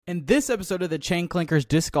In this episode of the Chain Clinkers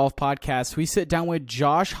Disc Golf Podcast, we sit down with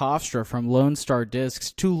Josh Hofstra from Lone Star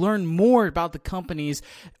Discs to learn more about the company's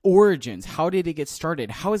origins. How did it get started?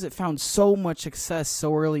 How has it found so much success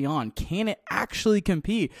so early on? Can it actually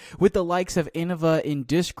compete with the likes of Innova and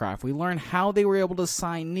Discraft? We learn how they were able to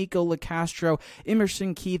sign Nico LaCastro,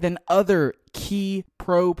 Emerson Keith, and other key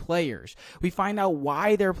pro players. We find out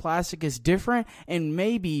why their plastic is different and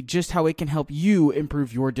maybe just how it can help you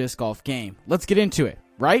improve your disc golf game. Let's get into it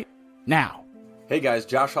right now. Hey guys,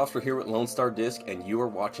 Josh Hofstra here with Lone Star Disc, and you are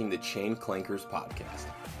watching the Chain Clinkers Podcast.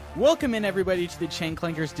 Welcome in everybody to the Chain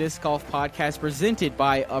Clinkers Disc Golf Podcast presented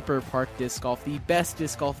by Upper Park Disc Golf, the best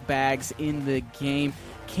disc golf bags in the game.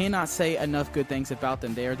 Cannot say enough good things about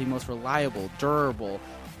them. They are the most reliable, durable,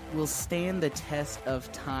 will stand the test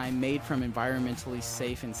of time, made from environmentally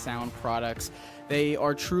safe and sound products. They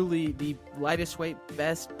are truly the lightest weight,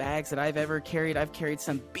 best bags that I've ever carried. I've carried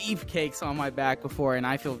some beefcakes on my back before, and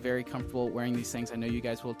I feel very comfortable wearing these things. I know you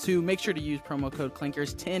guys will too. Make sure to use promo code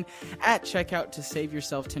CLINKERS10 at checkout to save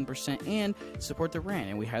yourself 10% and support the brand,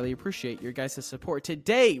 and we highly appreciate your guys' support.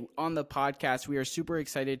 Today on the podcast, we are super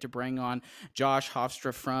excited to bring on Josh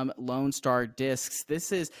Hofstra from Lone Star Discs.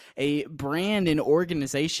 This is a brand and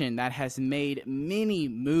organization that has made many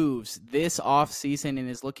moves this offseason and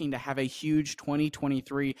is looking to have a huge 2023.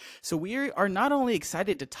 So we are not only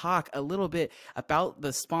excited to talk a little bit about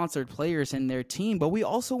the sponsored players and their team, but we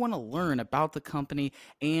also want to learn about the company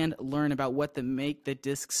and learn about what to make the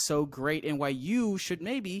discs so great and why you should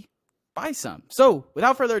maybe buy some. So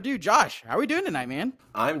without further ado, Josh, how are we doing tonight, man?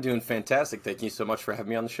 I'm doing fantastic. Thank you so much for having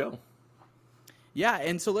me on the show. Yeah,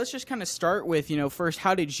 and so let's just kind of start with, first,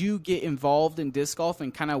 how did you get involved in disc golf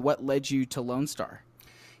and kind of what led you to Lone Star?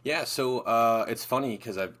 Yeah, so it's funny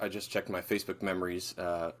because I just checked my Facebook memories,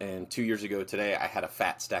 and 2 years ago today I had a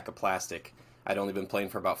fat stack of plastic. I'd only been playing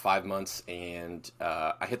for about 5 months, and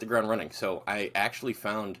I hit the ground running. So I actually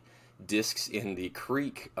found discs in the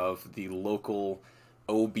creek of the local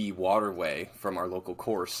OB waterway from our local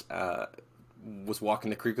course. Was walking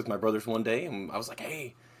the creek with my brothers one day, and I was like,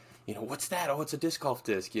 hey, what's that? Oh, it's a disc golf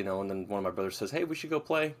disc, and then one of my brothers says, hey, we should go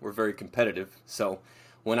play. We're very competitive. So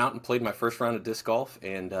went out and played my first round of disc golf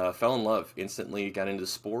and fell in love. Instantly got into the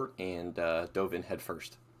sport and dove in head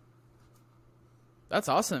first. That's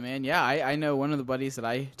awesome, man. Yeah, I know one of the buddies that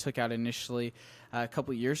I took out initially a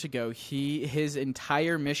couple of years ago. His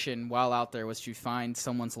entire mission while out there was to find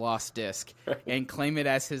someone's lost disc and claim it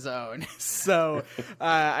as his own. So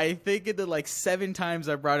I think it did 7 times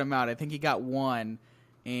I brought him out. I think he got one,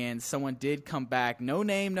 and someone did come back. No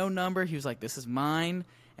name, no number. He was like, this is mine.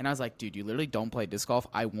 And I was like, dude, you literally don't play disc golf.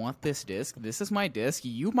 I want this disc. This is my disc.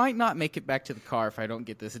 You might not make it back to the car if I don't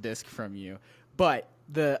get this disc from you. But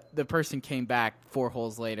the person came back 4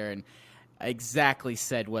 holes later and exactly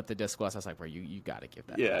said what the disc was. I was like, bro, you got to give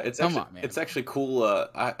that. Yeah, back. Come on, man. It's actually cool.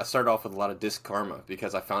 I started off with a lot of disc karma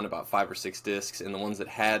because I found about 5 or 6 discs, and the ones that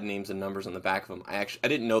had names and numbers on the back of them, I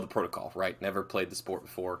didn't know the protocol, right? Never played the sport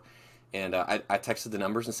before. And I texted the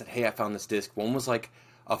numbers and said, hey, I found this disc. One was like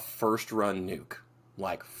a first run nuke.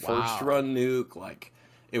 Run nuke,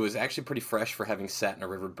 it was actually pretty fresh for having sat in a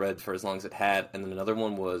riverbed for as long as it had. And then another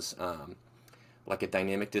one was like a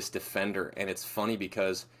dynamic disc defender. And it's funny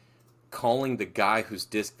because calling the guy whose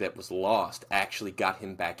disc that was lost actually got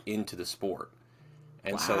him back into the sport.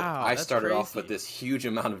 And so I started off with this huge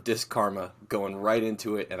amount of disc karma going right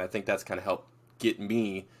into it, and I think that's kind of helped get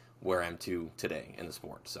me where I'm to today in the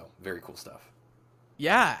sport. So very cool stuff.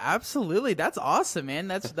 Yeah, absolutely. That's awesome, man.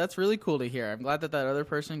 That's really cool to hear. I'm glad that other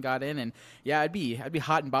person got in, and yeah, I'd be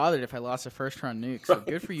hot and bothered if I lost a first round nuke. So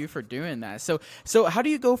good for you for doing that. So how do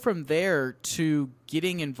you go from there to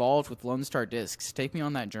getting involved with Lone Star Discs? Take me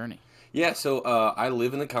on that journey. Yeah, so I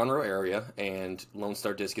live in the Conroe area, and Lone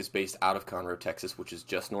Star Disc is based out of Conroe, Texas, which is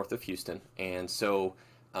just north of Houston. And so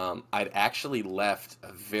I'd actually left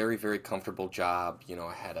a very, very comfortable job.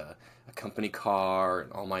 I had a company car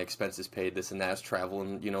and all my expenses paid, this and that. I was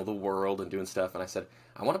traveling, the world and doing stuff. And I said,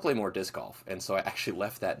 I want to play more disc golf. And so I actually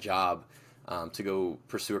left that job to go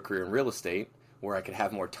pursue a career in real estate where I could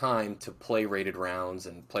have more time to play rated rounds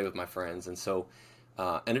and play with my friends. And so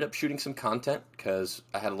ended up shooting some content because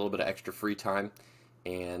I had a little bit of extra free time.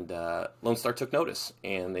 And Lone Star took notice.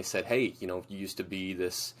 And they said, hey, you used to be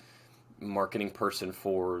this marketing person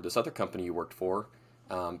for this other company you worked for.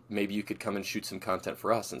 Maybe you could come and shoot some content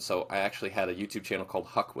for us. And so I actually had a YouTube channel called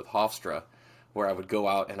Huck with Hofstra, where I would go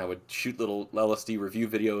out and I would shoot little LSD review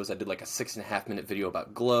videos. I did like a 6.5-minute video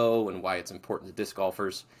about glow and why it's important to disc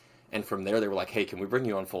golfers. And from there, they were like, hey, can we bring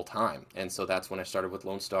you on full time? And so that's when I started with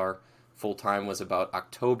Lone Star. Full time was about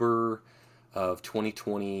October of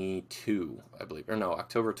 2022, I believe, or no,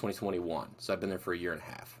 October 2021. So I've been there for a year and a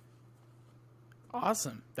half.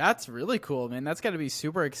 Awesome. That's really cool, man. That's got to be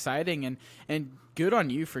super exciting, and good on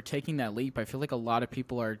you for taking that leap. I feel like a lot of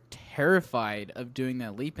people are terrified of doing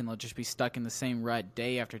that leap, and they'll just be stuck in the same rut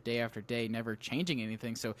day after day after day, never changing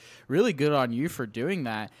anything. So really good on you for doing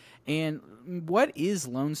that. And what is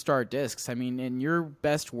Lone Star Discs? I mean, in your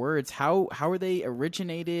best words, how are they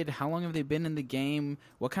originated? How long have they been in the game?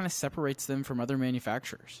 What kind of separates them from other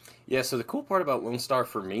manufacturers? Yeah, so the cool part about Lone Star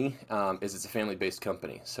for me is it's a family-based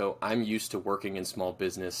company. So I'm used to working in small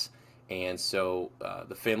business, and so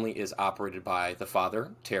the family is operated by the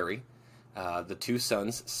father, Terry, the two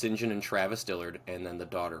sons, St. John and Travis Dillard, and then the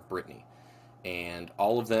daughter, Brittany. And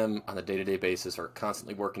all of them on a day-to-day basis are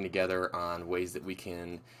constantly working together on ways that we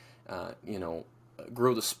can,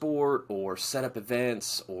 grow the sport or set up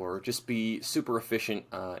events or just be super efficient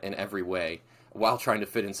in every way while trying to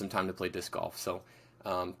fit in some time to play disc golf. So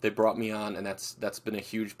they brought me on, and that's been a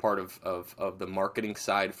huge part of the marketing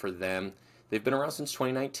side for them. They've been around since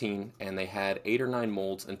 2019, and they had 8 or 9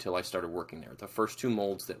 molds until I started working there. The first 2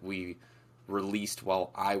 molds that we released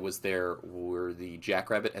while I was there were the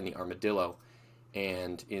Jackrabbit and the Armadillo,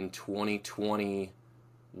 and in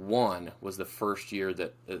 2021 was the first year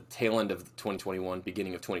that the tail end of 2021,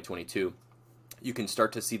 beginning of 2022, you can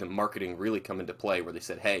start to see the marketing really come into play, where they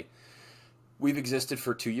said, hey, we've existed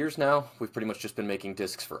for 2 years now. We've pretty much just been making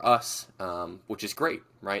discs for us, which is great,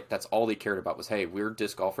 right? That's all they cared about was, hey, we're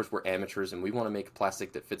disc golfers, we're amateurs, and we want to make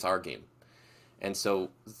plastic that fits our game. And so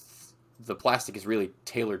the plastic is really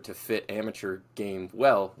tailored to fit amateur game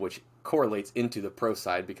well, which correlates into the pro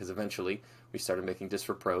side, because eventually we started making discs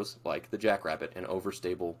for pros like the Jackrabbit and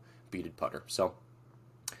overstable beaded putter. So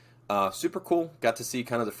super cool. Got to see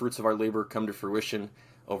kind of the fruits of our labor come to fruition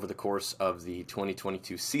over the course of the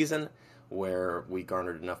 2022 season, where we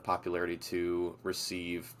garnered enough popularity to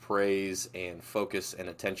receive praise and focus and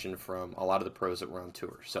attention from a lot of the pros that were on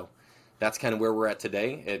tour. So that's kind of where we're at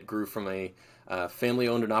today. It grew from a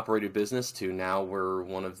family-owned and operated business to now we're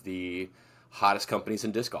one of the hottest companies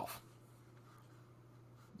in disc golf.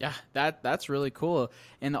 Yeah, that's really cool.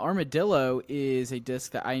 And the Armadillo is a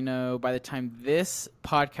disc that I know by the time this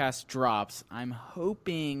podcast drops, I'm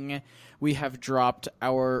hoping we have dropped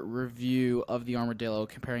our review of the Armadillo,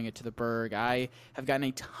 comparing it to the Berg. I have gotten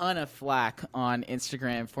a ton of flack on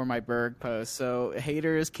Instagram for my Berg post, so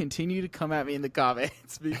haters continue to come at me in the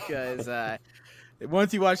comments because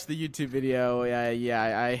once you watch the YouTube video,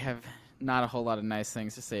 I have not a whole lot of nice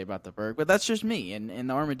things to say about the Berg, but that's just me. And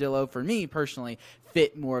the Armadillo, for me personally,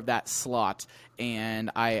 fit more of that slot,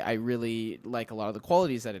 and I really like a lot of the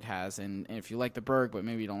qualities that it has. And if you like the Berg, but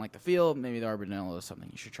maybe you don't like the feel, maybe the Armadillo is something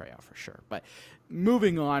you should try out for sure. But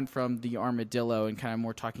moving on from the Armadillo and kind of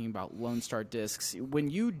more talking about Lone Star Discs, when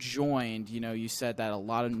you joined, you said that a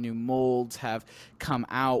lot of new molds have come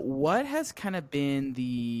out. What has kind of been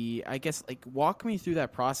walk me through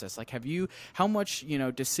that process? Like, how much,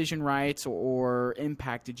 decision rights or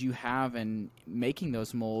impact did you have in making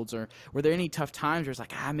those molds? Or were there any tough times where it's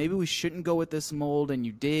like, maybe we shouldn't go with this mold, and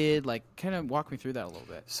you did? Like, kind of walk me through that a little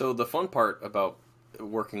bit. So the fun part about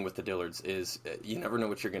working with the Dillards is you never know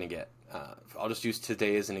what you're going to get. I'll just use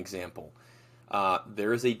today as an example.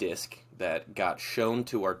 There is a disc that got shown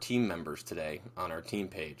to our team members today on our team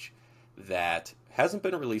page that hasn't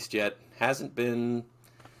been released yet,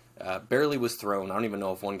 barely was thrown. I don't even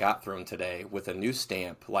know if one got thrown today, with a new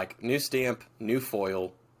stamp, new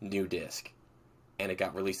foil, new disc, and it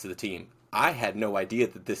got released to the team. I had no idea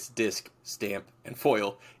that this disc, stamp, and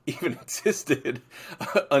foil even existed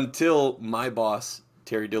until my boss,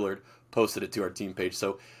 Terry Dillard, posted it to our team page.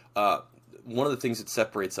 So one of the things that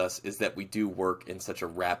separates us is that we do work in such a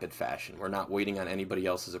rapid fashion. We're not waiting on anybody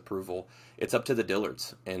else's approval. It's up to the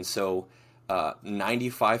Dillards. And so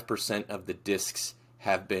 95% of the discs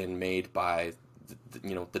have been made by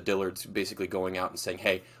the Dillards, basically going out and saying,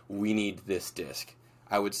 hey, we need this disc.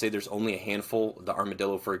 I would say there's only a handful. The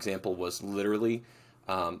Armadillo, for example, was literally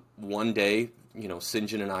one day, St.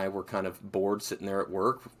 John and I were kind of bored sitting there at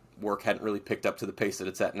work. Work hadn't really picked up to the pace that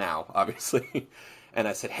it's at now, obviously. And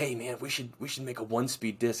I said, hey, man, we should make a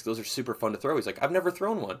one-speed disc. Those are super fun to throw. He's like, I've never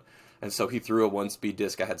thrown one. And so he threw a one-speed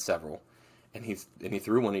disc. I had several. And he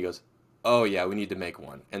threw one. He goes, oh, yeah, we need to make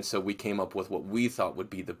one. And so we came up with what we thought would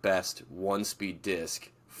be the best one-speed disc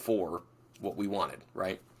for what we wanted,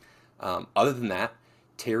 right? Other than that,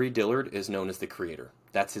 Terry Dillard is known as the creator.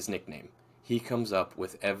 That's his nickname. He comes up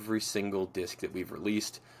with every single disc that we've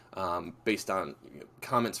released based on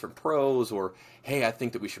comments from pros, or, hey, I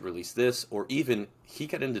think that we should release this, or even he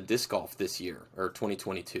got into disc golf this year, or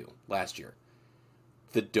 2022, last year.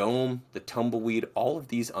 the dome, the tumbleweed, all of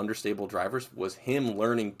these understable drivers was him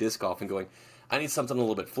learning disc golf and going, I need something a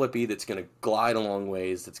little bit flippy that's going to glide a long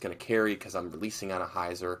ways, that's going to carry because I'm releasing on a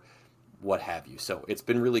hyzer, what have you. So it's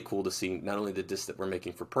been really cool to see not only the discs that we're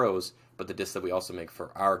making for pros, but the discs that we also make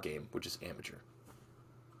for our game, which is amateur.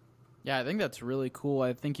 Yeah, I think that's really cool.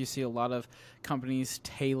 I think you see a lot of companies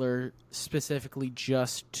tailor specifically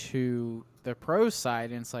just to the pro side,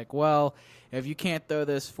 and it's like, well, if you can't throw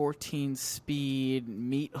this 14-speed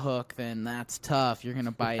meat hook, then that's tough. You're going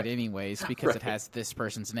to buy it anyways because right. It has this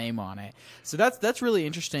person's name on it. So that's really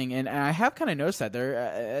interesting, and I have kind of noticed that there,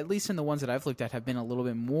 at least in the ones that I've looked at, have been a little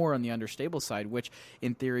bit more on the understable side, which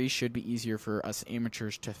in theory should be easier for us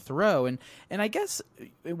amateurs to throw. And I guess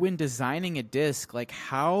when designing a disc, like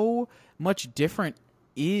how much different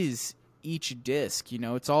is each disc? You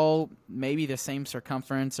know, it's all maybe the same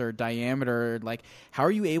circumference or diameter. Like, how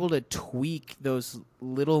are you able to tweak those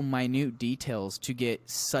little minute details to get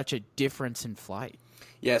such a difference in flight?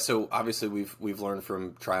 Yeah, so obviously we've learned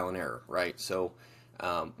from trial and error, right? So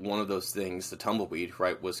one of those things, the tumbleweed,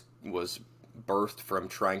 right, was birthed from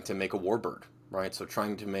trying to make a warbird, right? So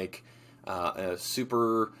trying to make a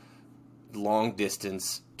super long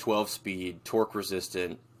distance, 12 speed, torque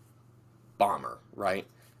resistant bomber, right?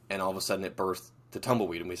 And all of a sudden it birthed the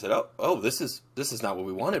tumbleweed, and we said, oh, this is not what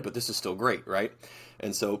we wanted, but this is still great, right?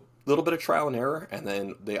 And so a little bit of trial and error, and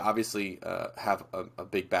then they obviously have a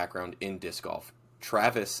big background in disc golf.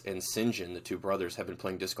 Travis and Sinjin, the two brothers, have been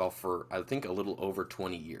playing disc golf for, I think, a little over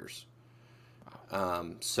 20 years.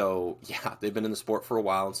 So, yeah, they've been in the sport for a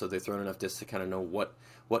while, and so they've thrown enough discs to kind of know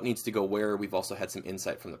what needs to go where. We've also had some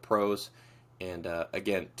insight from the pros. And,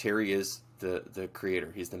 again, Terry is the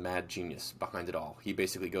creator. He's the mad genius behind it all. He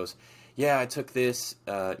basically goes, yeah, I took this,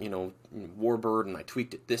 warbird, and I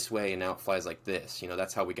tweaked it this way, and now it flies like this. You know,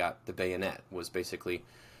 that's how we got the bayonet, was basically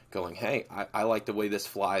going, hey, I like the way this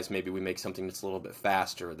flies. Maybe we make something that's a little bit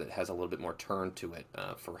faster, that has a little bit more turn to it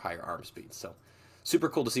for higher arm speed. So super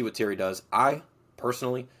cool to see what Terry does. I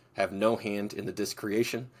personally have no hand in the disc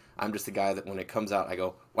creation. I'm just the guy that when it comes out, I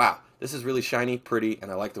go, wow, this is really shiny, pretty,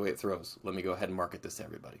 and I like the way it throws. Let me go ahead and market this to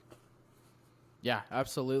everybody. Yeah,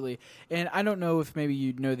 absolutely. And I don't know if maybe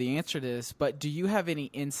you know the answer to this, but do you have any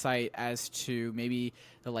insight as to maybe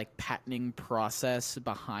the like patenting process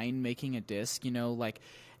behind making a disc? You know, like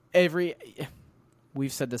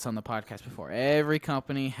we've said this on the podcast before. Every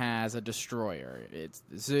company has a destroyer. It's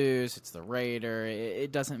the Zeus, it's the Raider.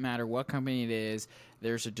 It doesn't matter what company it is.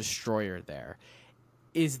 There's a destroyer there.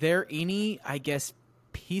 Is there any, I guess,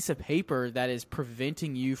 piece of paper that is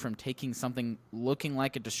preventing you from taking something looking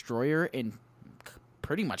like a destroyer and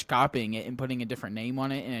pretty much copying it and putting a different name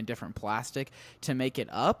on it and a different plastic to make it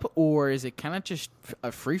up? Or is it kind of just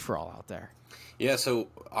a free-for-all out there? Yeah, so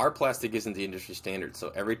our plastic isn't the industry standard.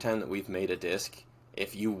 So every time that we've made a disc,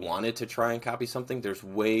 if you wanted to try and copy something, there's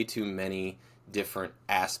way too many different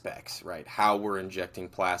aspects, right? How we're injecting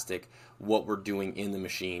plastic, what we're doing in the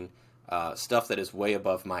machine, stuff that is way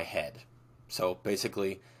above my head. So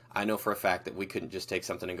basically, I know for a fact that we couldn't just take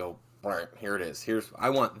something and go, all right, here it is. I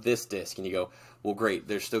want this disc. And you go, well, great.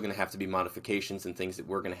 There's still going to have to be modifications and things that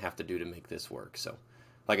we're going to have to do to make this work. So,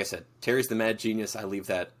 like I said, Terry's the mad genius. I leave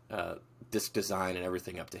that disc design and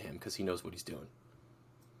everything up to him because he knows what he's doing.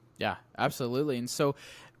 Yeah, absolutely. And so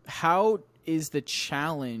how is the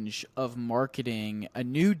challenge of marketing a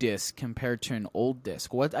new disc compared to an old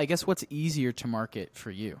disc? What's easier to market for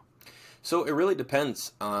you? So it really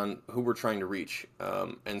depends on who we're trying to reach.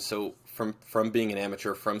 And so from being an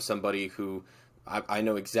amateur, from somebody who I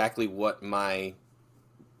know exactly what my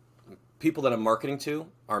people that I'm marketing to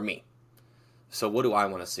are me. So what do I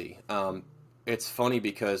want to see? It's funny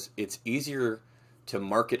because it's easier to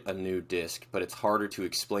market a new disc, but it's harder to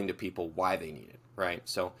explain to people why they need it, right?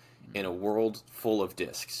 So in a world full of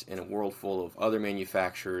discs, in a world full of other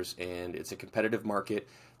manufacturers, and it's a competitive market,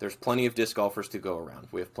 there's plenty of disc golfers to go around.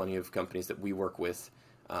 We have plenty of companies that we work with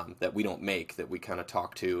that we don't make, that we kind of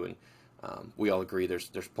talk to, and we all agree there's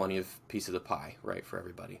plenty of piece of the pie, right, for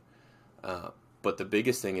everybody. But the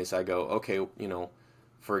biggest thing is I go, okay, you know,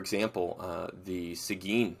 for example, the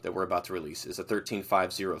Seguin that we're about to release is a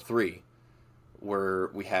 13503, where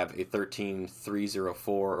we have a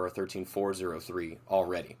 13304 or a 13403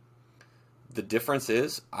 already. The difference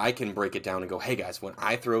is I can break it down and go, hey guys, when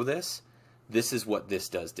I throw this is what this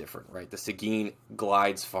does different, right? The Seguin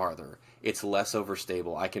glides farther. It's less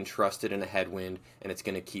overstable. I can trust it in a headwind, and it's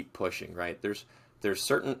going to keep pushing, right? There's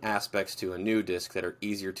certain aspects to a new disc that are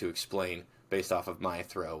easier to explain based off of my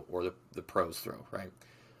throw or the pro's throw, right?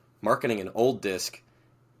 Marketing an old disc,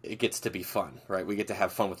 it gets to be fun, right? We get to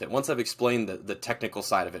have fun with it. Once I've explained the technical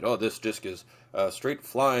side of it, oh, this disc is straight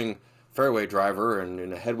flying fairway driver, and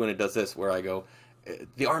in a headwind it does this, where I go,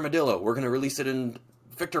 the armadillo, we're going to release it in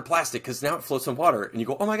Victor Plastic because now it floats in water. And you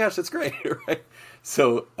go, oh my gosh, that's great, right?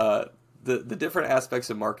 So the different aspects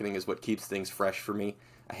of marketing is what keeps things fresh for me.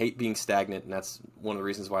 I hate being stagnant, and that's one of the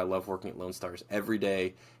reasons why I love working at Lone Stars. Every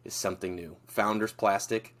day is something new. Founders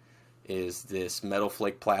Plastic is this metal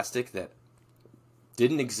flake plastic that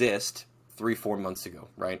didn't exist 3-4 months ago,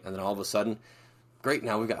 right? And then all of a sudden, great,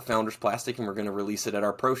 now we've got Founders Plastic and we're going to release it at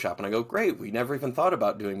our pro shop. And I go, great, we never even thought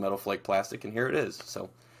about doing metal flake plastic, and here it is. So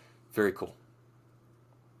very cool.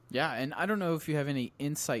 Yeah, and I don't know if you have any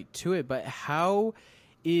insight to it, but how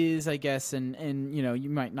is, I guess, and you know, you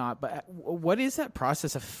might not, but what is that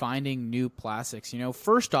process of finding new plastics? You know,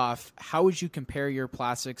 first off, how would you compare your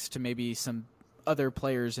plastics to maybe some other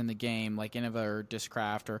players in the game, like Innova or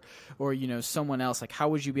Discraft or you know, someone else? Like, how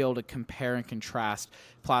would you be able to compare and contrast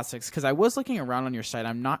plastics? Because I was looking around on your site,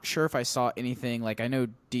 I'm not sure if I saw anything. Like, I know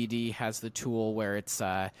DD has the tool where it's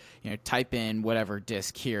you know, type in whatever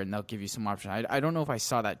disc here and they'll give you some options. I don't know if I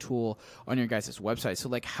saw that tool on your guys' website. So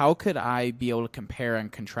like, how could I be able to compare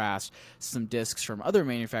and contrast some discs from other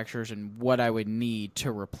manufacturers and what I would need to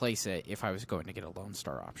replace it if I was going to get a Lone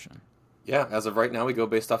Star option? Yeah, as of right now, we go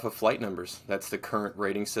based off of flight numbers. That's the current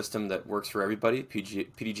rating system that works for everybody.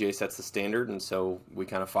 PDGA sets the standard, and so we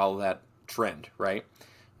kind of follow that trend, right?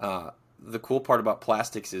 The cool part about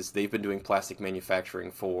plastics is they've been doing plastic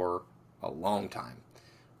manufacturing for a long time,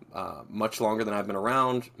 much longer than I've been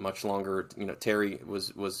around, much longer. You know, Terry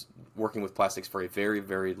was working with plastics for a very,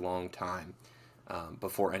 very long time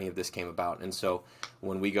before any of this came about. And so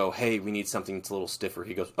when we go, hey, we need something that's a little stiffer,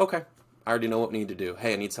 he goes, okay, I already know what we need to do.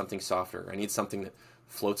 Hey, I need something softer. I need something that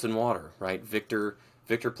floats in water, right? Victor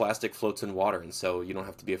Plastic floats in water, and so you don't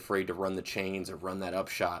have to be afraid to run the chains or run that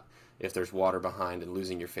upshot if there's water behind and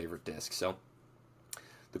losing your favorite disc. So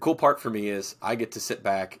the cool part for me is I get to sit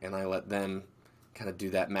back and I let them kind of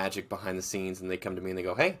do that magic behind the scenes, and they come to me and they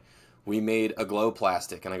go, hey, we made a glow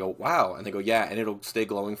plastic. And I go, wow. And they go, yeah, and it'll stay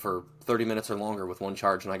glowing for 30 minutes or longer with one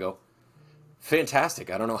charge. And I go,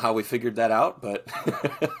 fantastic. I don't know how we figured that out, but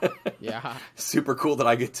yeah, super cool that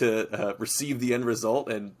I get to receive the end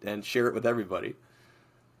result and share it with everybody.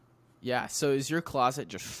 Yeah. So is your closet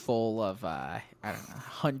just full of, I don't know,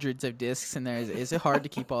 hundreds of discs in there? Is it hard to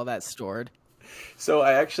keep all that stored? So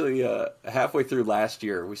I actually, halfway through last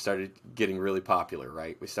year, we started getting really popular,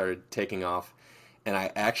 right? We started taking off, and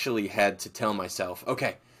I actually had to tell myself,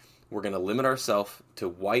 okay, we're going to limit ourselves to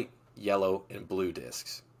white, yellow, and blue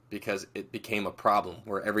discs. Because it became a problem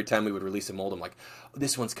where every time we would release a mold, I'm like, oh,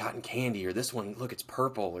 this one's cotton candy, or this one, look, it's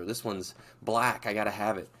purple, or this one's black, I gotta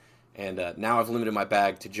have it. And now I've limited my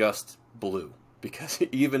bag to just blue, because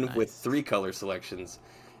even with 3 color selections,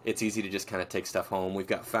 it's easy to just kind of take stuff home. We've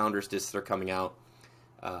got Founders discs that are coming out.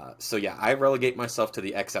 So yeah, I relegate myself to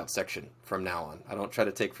the X-Out section from now on. I don't try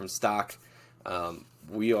to take from stock.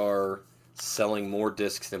 We are selling more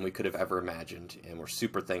discs than we could have ever imagined, and we're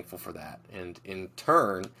super thankful for that. And in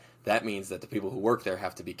turn, that means that the people who work there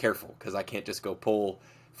have to be careful, because I can't just go pull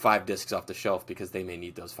 5 discs off the shelf because they may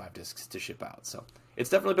need those 5 discs to ship out. So it's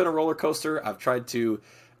definitely been a roller coaster. I've tried to,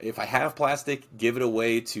 if I have plastic, give it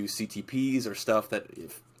away to CTPs or stuff that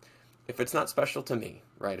if it's not special to me,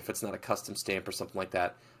 right, if it's not a custom stamp or something like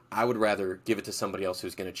that, I would rather give it to somebody else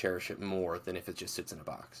who's going to cherish it more than if it just sits in a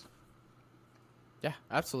box. Yeah,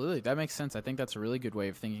 absolutely. That makes sense. I think that's a really good way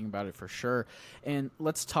of thinking about it for sure. And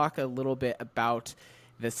let's talk a little bit about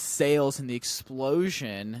the sales and the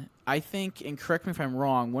explosion. I think, and correct me if I'm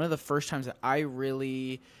wrong, one of the first times that I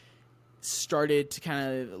really started to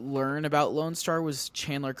kind of learn about Lone Star was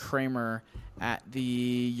Chandler Kramer at the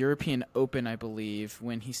European Open, I believe,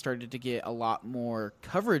 when he started to get a lot more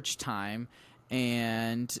coverage time.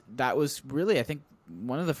 And that was really, I think,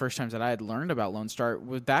 one of the first times that I had learned about Lone Star.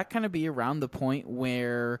 Would that kind of be around the point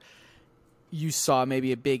where you saw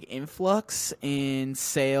maybe a big influx in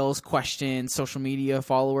sales, questions, social media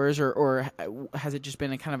followers, or has it just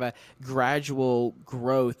been a kind of a gradual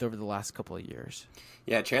growth over the last couple of years?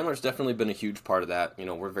 Yeah, Chandler's definitely been a huge part of that. You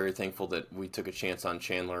know, we're very thankful that we took a chance on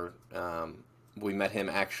Chandler. We met him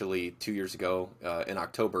actually 2 years ago in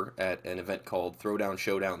October at an event called Throwdown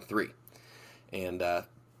Showdown 3. And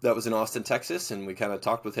that was in Austin, Texas, and we kind of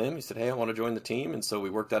talked with him. He said, hey, I want to join the team. And so we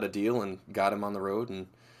worked out a deal and got him on the road. And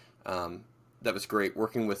that was great,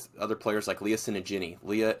 working with other players like Leah Sinagini.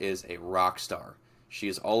 Leah is a rock star. She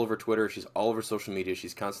is all over Twitter. She's all over social media.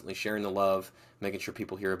 She's constantly sharing the love, making sure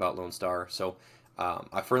people hear about Lone Star. So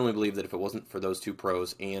I firmly believe that if it wasn't for those 2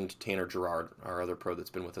 pros and Tanner Gerard, our other pro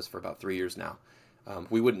that's been with us for about 3 years now,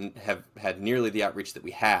 we wouldn't have had nearly the outreach that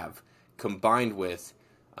we have, combined with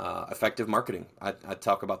effective marketing. I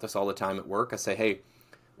talk about this all the time at work. I say, hey,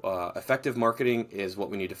 effective marketing is what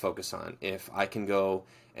we need to focus on. If I can go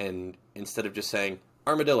and instead of just saying,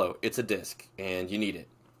 armadillo, it's a disc and you need it,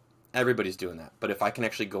 everybody's doing that. But if I can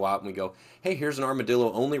actually go out and we go, hey, here's an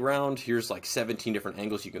armadillo only round, here's like 17 different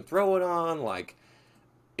angles you can throw it on, like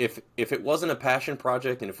if it wasn't a passion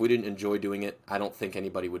project and if we didn't enjoy doing it, I don't think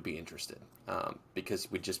anybody would be interested, because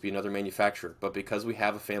we'd just be another manufacturer. But because we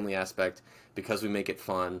have a family aspect, because we make it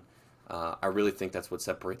fun, I really think that's what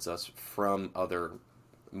separates us from other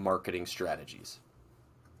marketing strategies.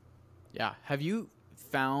 Yeah. Have you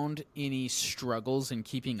found any struggles in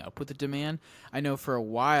keeping up with the demand? I know for a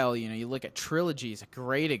while, you look at Trilogy is a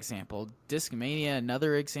great example. Discmania,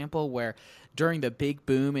 another example where during the big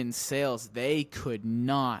boom in sales, they could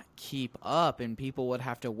not keep up and people would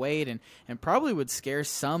have to wait and probably would scare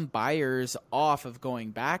some buyers off of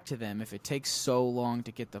going back to them if it takes so long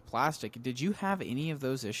to get the plastic. Did you have any of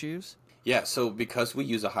those issues? Yeah, so because we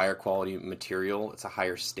use a higher quality material, it's a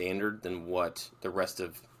higher standard than what the rest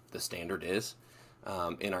of the standard is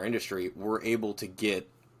in our industry, we're able to get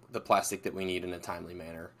the plastic that we need in a timely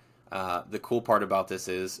manner. The cool part about this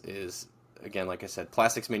is again, like I said,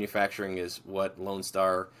 plastics manufacturing is what Lone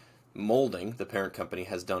Star Molding, the parent company,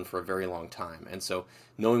 has done for a very long time. And so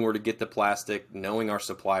knowing where to get the plastic, knowing our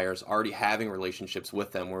suppliers, already having relationships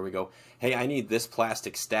with them where we go, hey, I need this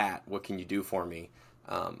plastic stat, what can you do for me,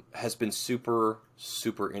 has been super,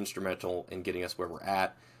 super instrumental in getting us where we're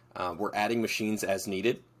at. We're adding machines as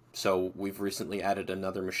needed. So we've recently added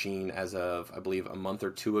another machine as of, I believe, a month or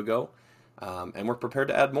two ago. And we're prepared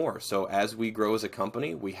to add more. So as we grow as a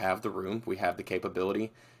company, we have the room, we have the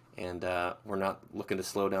capability, and we're not looking to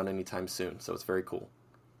slow down anytime soon. So it's very cool.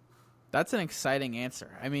 That's an exciting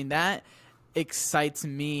answer. I mean, that excites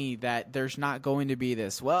me that there's not going to be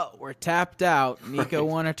this, well, we're tapped out. Nico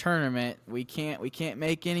won a tournament. We can't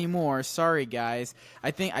make any more. Sorry, guys.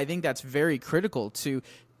 I think that's very critical to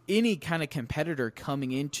any kind of competitor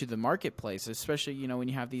coming into the marketplace, especially, when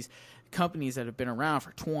you have these companies that have been around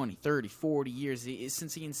for 20, 30, 40 years,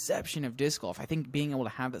 since the inception of disc golf. I think being able to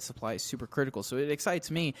have that supply is super critical. So it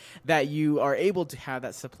excites me that you are able to have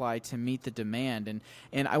that supply to meet the demand.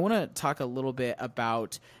 And I want to talk a little bit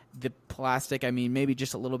about the plastic. I mean, maybe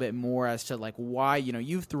just a little bit more as to like why,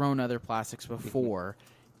 you've thrown other plastics before.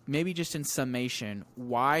 Maybe just in summation,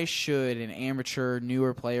 why should an amateur,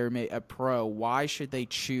 newer player, a pro, why should they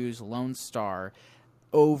choose Lone Star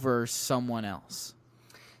over someone else?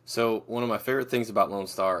 So one of my favorite things about Lone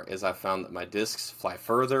Star is I found that my discs fly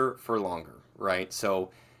further for longer, right? So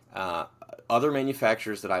other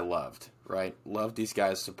manufacturers that I loved these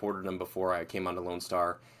guys, supported them before I came onto Lone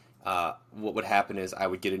Star. What would happen is I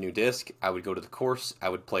would get a new disc, I would go to the course, I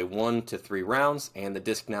would play 1 to 3 rounds, and the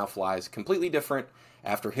disc now flies completely different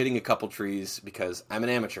after hitting a couple trees because I'm an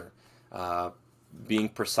amateur. Being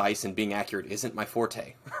precise and being accurate isn't my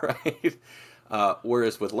forte, right?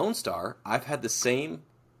 Whereas with Lone Star, I've had the same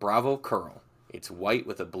Bravo curl. It's white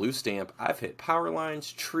with a blue stamp. I've hit power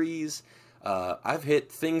lines, trees. I've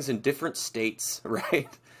hit things in different states, right?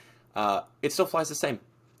 It still flies the same.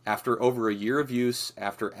 After over a year of use,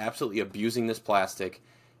 after absolutely abusing this plastic,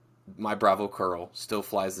 my Bravo curl still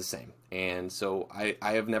flies the same. And so I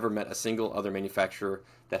have never met a single other manufacturer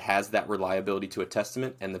that has that reliability to a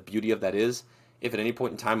testament. And the beauty of that is, if at any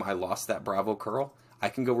point in time I lost that Bravo curl, I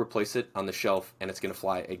can go replace it on the shelf and it's going to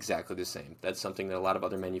fly exactly the same. That's something that a lot of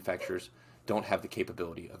other manufacturers don't have the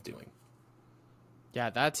capability of doing. Yeah,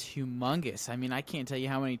 that's humongous. I mean, I can't tell you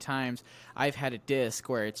how many times I've had a disc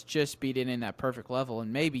where it's just beaten in that perfect level,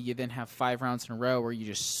 and maybe you then have 5 rounds in a row where you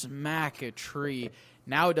just smack a tree.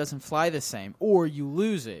 Now it doesn't fly the same, or you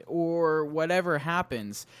lose it, or whatever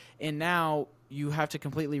happens, and now you have to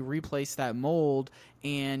completely replace that mold,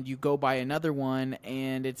 and you go buy another one,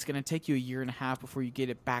 and it's going to take you a year and a half before you get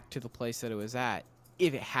it back to the place that it was at,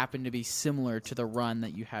 if it happened to be similar to the run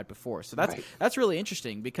that you had before. So that's really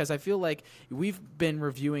interesting, because I feel like we've been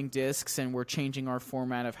reviewing discs and we're changing our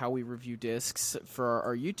format of how we review discs for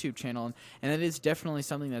our YouTube channel, and that is definitely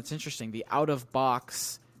something that's interesting, the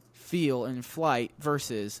out-of-box feel in flight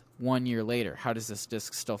versus 1 year later. How does this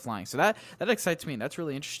disc still flying? So that excites me, and that's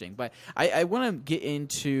really interesting. But I want to get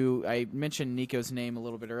into, I mentioned Nico's name a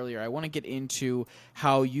little bit earlier. I want to get into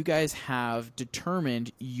how you guys have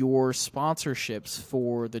determined your sponsorships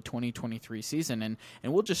for the 2023 season. And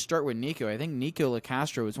we'll just start with Nico. I think Nico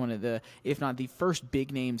Locastro was one of the, if not the first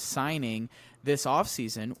big name signing this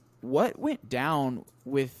offseason. What went down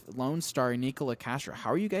with Lone Star and Nico Locastro?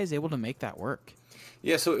 How are you guys able to make that work?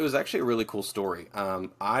 Yeah, so it was actually a really cool story.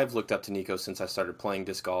 I've looked up to Nico since I started playing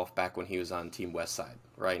disc golf back when he was on Team Westside,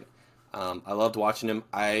 right? I loved watching him.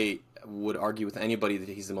 I would argue with anybody that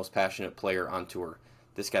he's the most passionate player on tour.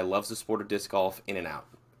 This guy loves the sport of disc golf in and out.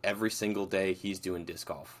 every single day he's doing disc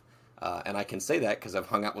golf. And I can say that because I've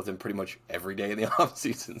hung out with him pretty much every day in the off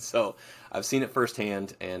season. So I've seen it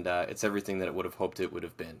firsthand, and it's everything that it would have hoped it would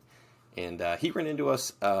have been. And he ran into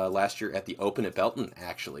us last year at the Open at Belton,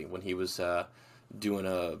 actually, when he was doing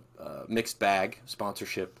a mixed bag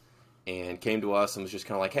sponsorship, and came to us and was just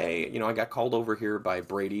kind of like, hey, I got called over here by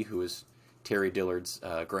Brady, who is Terry Dillard's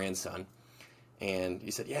grandson. And he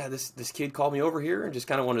said, yeah, this kid called me over here and just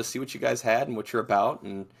kind of wanted to see what you guys had and what you're about.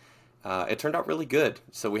 And it turned out really good.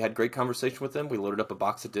 So we had great conversation with him. We loaded up a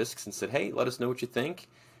box of discs and said, hey, let us know what you think.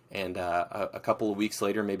 And a couple of weeks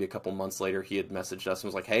later, maybe a couple months later, he had messaged us and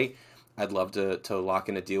was like, hey, I'd love to lock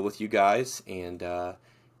in a deal with you guys and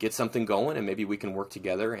get something going, and maybe we can work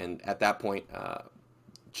together. And at that point,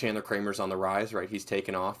 Chandler Kramer's on the rise, right? He's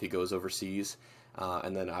taken off. He goes overseas.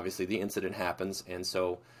 And then obviously the incident happens. And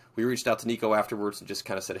so we reached out to Nico afterwards and just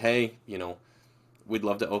kind of said, hey, we'd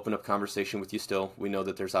love to open up conversation with you still. We know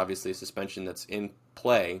that there's obviously a suspension that's in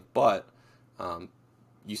play, but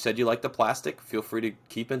you said you like the plastic. Feel free to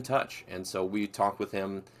keep in touch. And so we talked with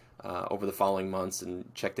him over the following months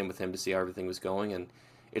and checked in with him to see how everything was going. And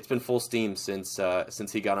it's been full steam since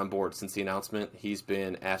he got on board, since the announcement. He's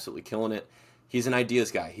been absolutely killing it. He's an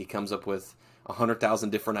ideas guy. He comes up with 100,000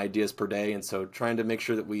 different ideas per day, and so trying to make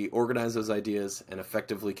sure that we organize those ideas and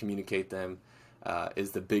effectively communicate them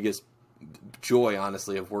is the biggest joy,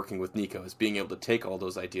 honestly, of working with Nico, is being able to take all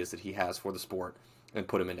those ideas that he has for the sport and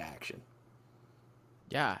put them into action.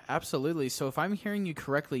 Yeah, absolutely. So if I'm hearing you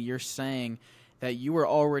correctly, you're saying that you were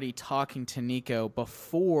already talking to Nico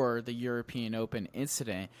before the European Open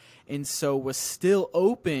incident, and so was still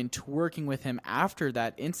open to working with him after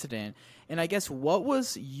that incident. And I guess, what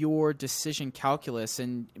was your decision calculus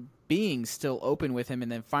in being still open with him and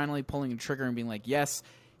then finally pulling the trigger and being like, yes,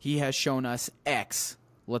 he has shown us X,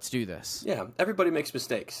 let's do this? Yeah, everybody makes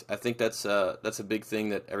mistakes. I think that's a big thing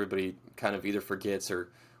that everybody kind of either forgets or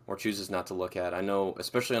chooses not to look at. I know,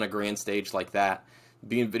 especially on a grand stage like that,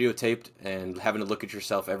 being videotaped and having to look at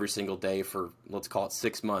yourself every single day for, let's call it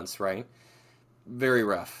 6 months, right? Very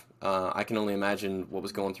rough. I can only imagine what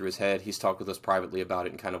was going through his head. He's talked with us privately about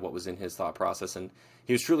it and kind of what was in his thought process, and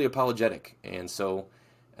he was truly apologetic. And so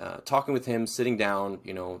talking with him, sitting down,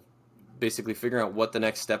 basically figuring out what the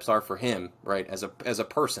next steps are for him, right, as a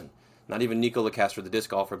person. Not even Nico Locastro, the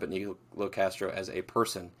disc golfer, but Nico Locastro as a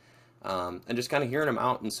person. And just kind of hearing him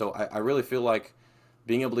out. And so I really feel like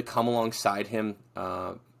being able to come alongside him,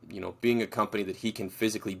 being a company that he can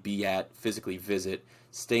physically be at, physically visit,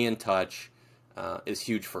 stay in touch, is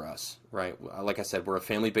huge for us, right? Like I said, we're a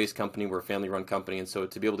family-based company, we're a family-run company, and so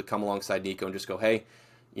to be able to come alongside Nico and just go, hey,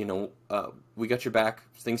 we got your back,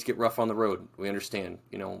 things get rough on the road, we understand,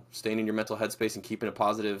 staying in your mental headspace and keeping a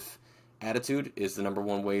positive attitude is the number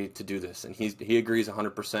one way to do this, and he agrees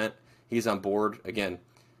 100%, he's on board. Again,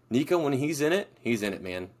 Nico, when he's in it,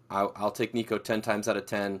 man. I'll take Nico 10 times out of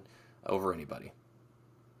 10 over anybody.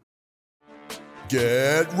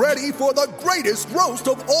 Get ready for the greatest roast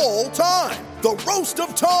of all time, the Roast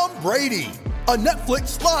of Tom Brady, a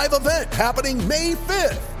Netflix live event happening May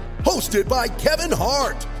 5th. Hosted by Kevin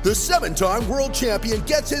Hart, the 7-time world champion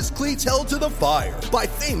gets his cleats held to the fire by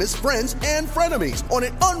famous friends and frenemies on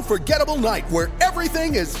an unforgettable night where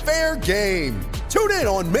everything is fair game. Tune in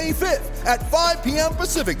on May 5th at 5 p.m.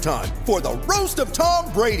 Pacific time for the Roast of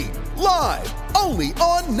Tom Brady, live only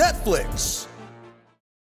on Netflix.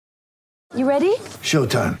 You ready?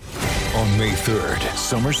 Showtime. On May 3rd,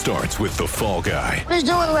 summer starts with The Fall Guy. Let's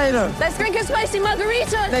do it later. Let's drink a spicy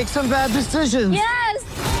margarita. Make some bad decisions. Yes!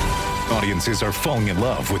 Audiences are falling in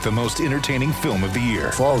love with the most entertaining film of the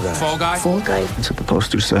year. Fall Guy. Fall Guy? Fall guy. That's what the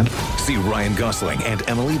poster said. See Ryan Gosling and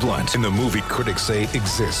Emily Blunt in the movie critics say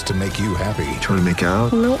exists to make you happy. Trying to make it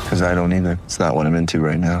out? Nope. Because I don't either. It's not what I'm into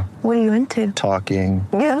right now. What are you into? Talking.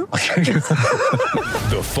 Yeah.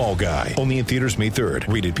 The Fall Guy. Only in theaters May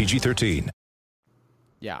 3rd. Rated PG-13.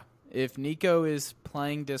 Yeah. If Nico is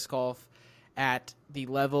playing disc golf at the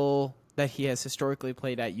level that he has historically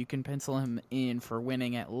played at, you can pencil him in for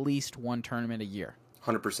winning at least one tournament a year.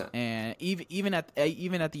 100%. And even at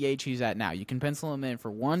the age he's at now, you can pencil him in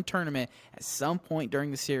for one tournament at some point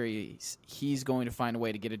during the series. He's going to find a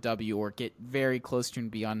way to get a W or get very close to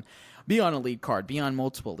and be on a lead card, be on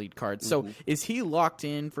multiple lead cards. So is he locked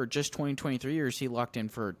in for just 2023, or is he locked in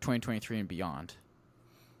for 2023 and beyond?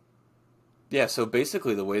 Yeah, so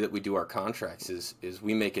basically the way that we do our contracts is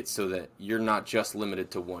we make it so that you're not just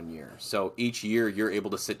limited to 1 year. So each year you're able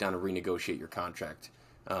to sit down and renegotiate your contract.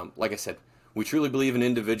 Like I said, we truly believe in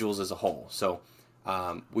individuals as a whole. So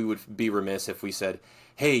we would be remiss if we said,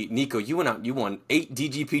 hey, Nico, you won 8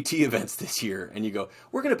 DGPT events this year. And you go,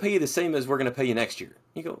 we're going to pay you the same as we're going to pay you next year.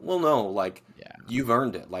 You go, well, no, like, you've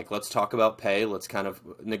earned it. Like, let's talk about pay. Let's kind of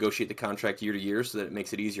negotiate the contract year to year so that it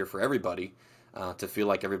makes it easier for everybody to feel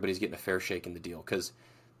like everybody's getting a fair shake in the deal. Because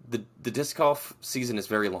the disc golf season is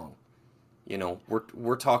very long. You know,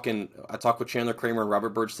 we're talking, I talked with Chandler Kramer and Robert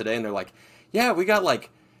Burge today, and they're like, yeah, we got like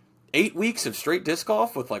 8 weeks of straight disc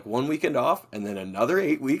golf with like 1 weekend off, and then another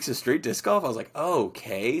 8 weeks of straight disc golf. I was like, oh,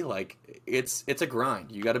 okay, like it's a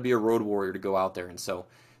grind. You got to be a road warrior to go out there. And so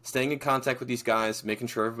staying in contact with these guys, making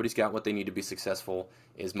sure everybody's got what they need to be successful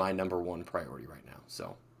is my number one priority right now.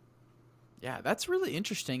 So. Yeah, that's really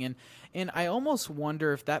interesting. And I almost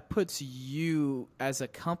wonder if that puts you as a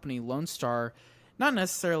company, Lone Star, not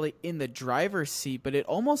necessarily in the driver's seat, but it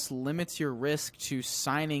almost limits your risk to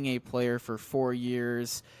signing a player for 4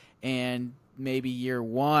 years, and maybe year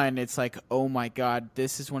one, it's like, oh my God,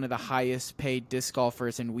 this is one of the highest paid disc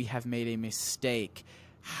golfers and we have made a mistake.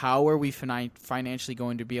 How are we financially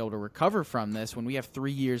going to be able to recover from this when we have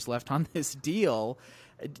 3 years left on this deal?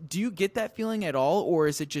 Do you get that feeling at all? Or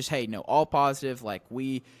is it just, hey, no, all positive, like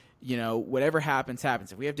whatever happens,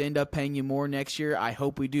 happens. If we have to end up paying you more next year, I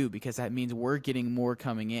hope we do, because that means we're getting more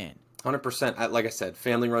coming in. 100%. Like I said,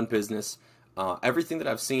 family-run business. Everything that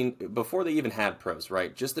I've seen before they even had pros,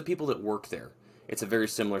 right? Just the people that work there. It's a very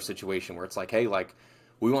similar situation where it's like, hey, like,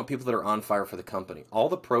 we want people that are on fire for the company. All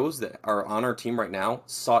the pros that are on our team right now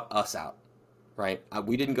sought us out, right?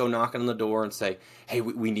 We didn't go knocking on the door and say, hey,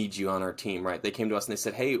 we need you on our team, right? They came to us and they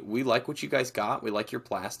said, hey, we like what you guys got. We like your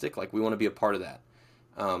plastic. Like, we want to be a part of that.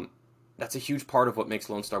 That's a huge part of what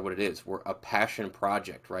makes Lone Star what it is. We're a passion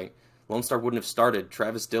project, right? Lone Star wouldn't have started.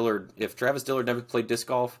 Travis Dillard, if Travis Dillard never played disc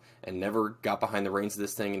golf and never got behind the reins of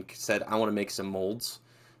this thing and said, I want to make some molds,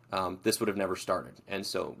 this would have never started. And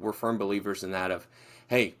so we're firm believers in that of,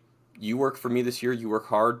 hey, you work for me this year, you work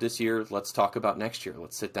hard this year, let's talk about next year.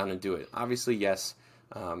 Let's sit down and do it. Obviously, yes,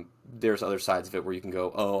 there's other sides of it where you can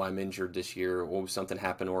go, oh, I'm injured this year, or something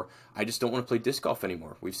happened, or I just don't want to play disc golf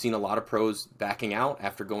anymore. We've seen a lot of pros backing out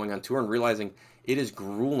after going on tour and realizing it is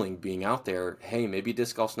grueling being out there. Hey, maybe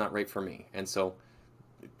disc golf's not right for me. And so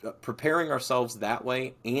preparing ourselves that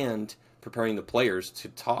way and preparing the players to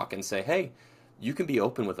talk and say, hey, you can be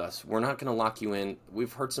open with us. We're not going to lock you in.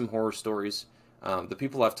 We've heard some horror stories. The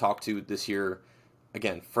people I've talked to this year,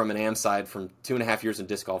 again, from an AM side, from 2.5 years in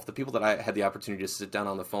disc golf, the people that I had the opportunity to sit down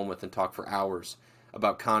on the phone with and talk for hours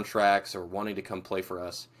about contracts or wanting to come play for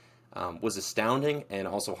us was astounding and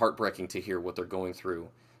also heartbreaking to hear what they're going through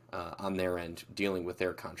on their end, dealing with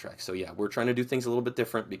their contracts. So yeah, we're trying to do things a little bit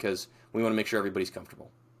different because we want to make sure everybody's comfortable.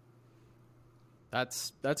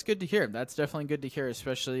 That's good to hear. That's definitely good to hear,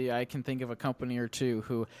 especially I can think of a company or two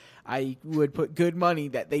who I would put good money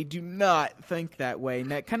that they do not think that way.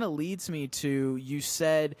 And that kind of leads me to, you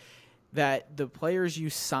said that the players you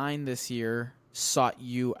signed this year sought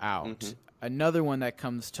you out. Mm-hmm. Another one that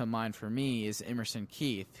comes to mind for me is Emerson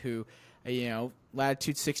Keith, who,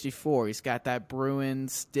 Latitude 64, he's got that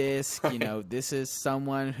Bruins disc. Right. This is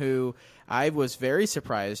someone who I was very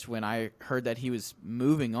surprised when I heard that he was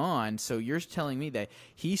moving on. So you're telling me that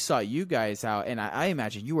he sought you guys out, and I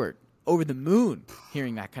imagine you were over the moon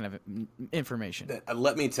hearing that kind of information.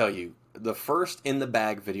 Let me tell you, the first In the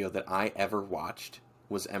Bag video that I ever watched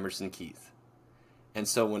was Emerson Keith. And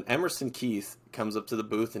so when Emerson Keith comes up to the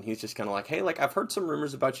booth and he's just kind of like, hey, like, I've heard some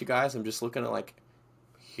rumors about you guys. I'm just looking to,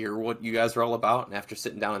 hear what you guys are all about. And after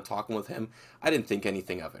sitting down and talking with him, I didn't think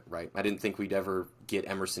anything of it, right? I didn't think we'd ever get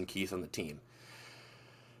Emerson Keith on the team.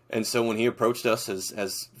 And so when he approached us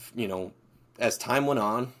as time went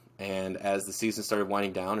on and as the season started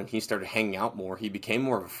winding down and he started hanging out more, he became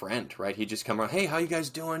more of a friend, right? He'd just come around, hey, how you guys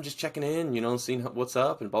doing? Just checking in, seeing what's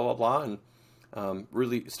up and blah, blah, blah. And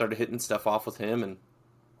really started hitting stuff off with him, and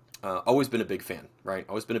always been a big fan, right?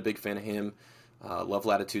 Always been a big fan of him. Love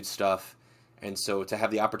Latitude stuff. And so to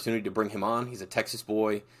have the opportunity to bring him on, he's a Texas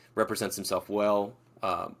boy, represents himself well,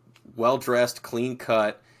 well-dressed, clean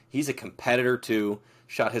cut. He's a competitor too.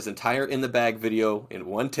 Shot his entire In the Bag video in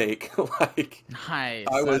one take. Nice.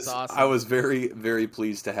 That's awesome. I was very, very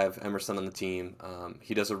pleased to have Emerson on the team.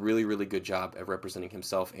 He does a really, really good job at representing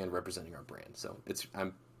himself and representing our brand. So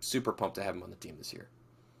I'm super pumped to have him on the team this year.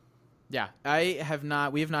 Yeah, we have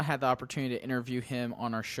not had the opportunity to interview him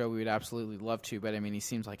on our show. We would absolutely love to, but I mean, he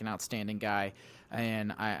seems like an outstanding guy.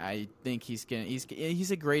 And I think he's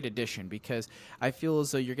a great addition because I feel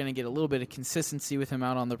as though you're going to get a little bit of consistency with him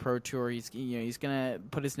out on the Pro Tour. He's going to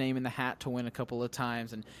put his name in the hat to win a couple of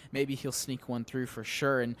times, and maybe he'll sneak one through for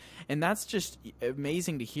sure. And that's just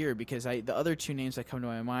amazing to hear because the other two names that come to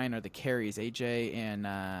my mind are the carries, AJ and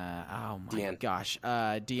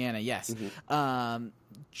Deanna. Yes. Mm-hmm.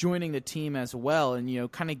 Joining the team as well,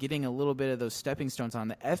 and kind of getting a little bit of those stepping stones on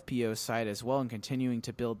the FPO side as well, and continuing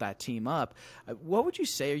to build that team up. What would you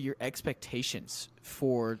say are your expectations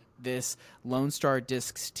for this Lone Star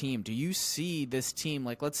Discs team? Do you see this team,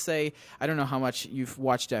 like, let's say, I don't know how much you've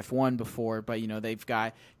watched F1 before, but they've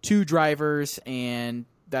got 2 drivers and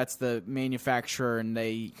that's the manufacturer, and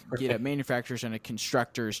they get a manufacturers and a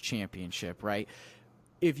constructors championship, right?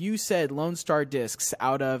 If you said Lone Star Discs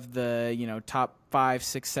out of the top 5,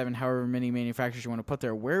 6, 7, however many manufacturers you want to put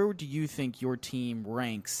there, where do you think your team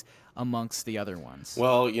ranks amongst the other ones?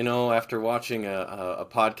 Well, after watching a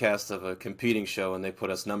podcast of a competing show and they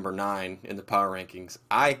put us number 9 in the power rankings,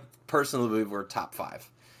 I personally believe we're top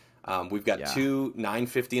 5. We've got 2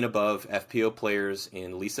 950 and above FPO players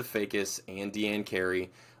in Lisa Fakis and Deanne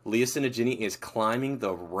Carey. Leah Sinagini is climbing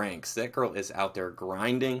the ranks. That girl is out there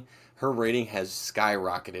grinding. Her rating has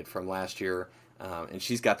skyrocketed from last year, and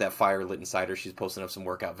she's got that fire lit inside her. She's posting up some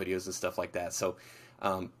workout videos and stuff like that. So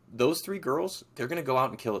those 3 girls, they're going to go out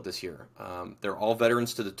and kill it this year. They're all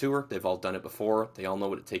veterans to the tour. They've all done it before. They all know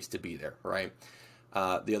what it takes to be there, right?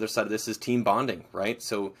 The other side of this is team bonding, right?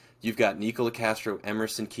 So you've got Nicola Castro,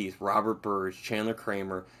 Emerson Keith, Robert Burge, Chandler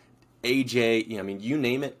Kramer, AJ, you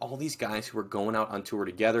name it, all these guys who are going out on tour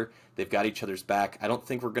together, they've got each other's back. I don't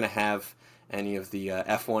think we're going to have any of the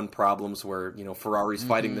F1 problems where, Ferrari's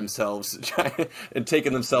fighting themselves and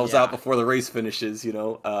taking themselves out before the race finishes,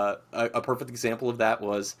 A perfect example of that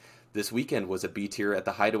was this weekend was a B tier at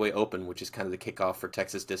the Hideaway Open, which is kind of the kickoff for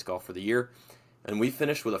Texas Disc Golf for the year. And we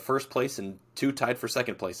finished with a first place and 2 tied for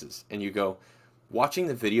second places. And you go, watching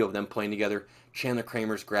the video of them playing together, Chandler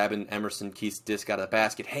Kramer's grabbing Emerson Keith's disc out of the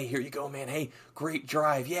basket. Hey, here you go, man. Hey, great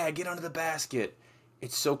drive. Yeah, get under the basket.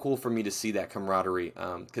 It's so cool for me to see that camaraderie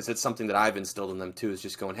because it's something that I've instilled in them too, is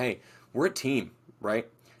just going, hey, we're a team, right?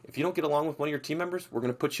 If you don't get along with one of your team members, we're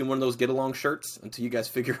going to put you in one of those get-along shirts until you guys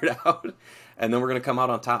figure it out, and then we're going to come out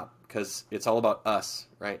on top because it's all about us,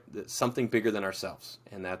 right? It's something bigger than ourselves,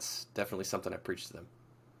 and that's definitely something I preach to them.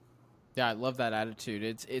 Yeah, I love that attitude.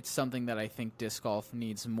 It's something that I think disc golf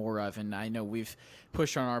needs more of, and I know we've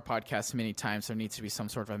pushed on our podcast many times there needs to be some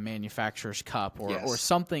sort of a manufacturer's cup or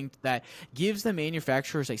something that gives the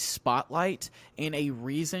manufacturers a spotlight and a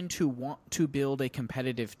reason to want to build a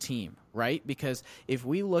competitive team, right? Because if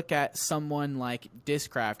we look at someone like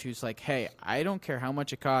Discraft who's like, hey, I don't care how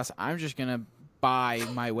much it costs, I'm just going to buy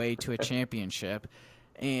my way to a championship.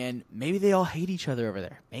 And maybe they all hate each other over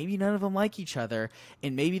there. Maybe none of them like each other,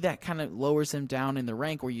 and maybe that kind of lowers them down in the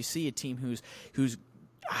rank. Where you see a team who's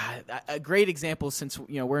a great example, since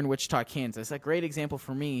we're in Wichita, Kansas. A great example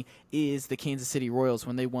for me is the Kansas City Royals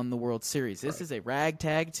when they won the World Series. This is a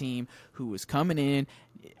ragtag team who was coming in,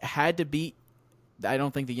 had to beat. I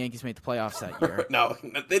don't think the Yankees made the playoffs that year. No,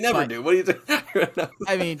 they never do. What do you think?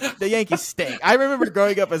 I mean, the Yankees stink. I remember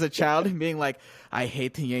growing up as a child and being like, I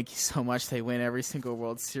hate the Yankees so much. They win every single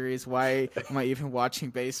World Series. Why am I even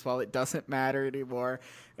watching baseball? It doesn't matter anymore.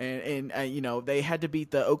 And they had to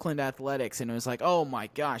beat the Oakland Athletics, and it was like, oh my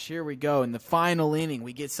gosh, here we go. In the final inning,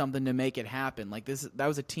 we get something to make it happen. Like that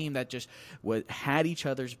was a team that just had each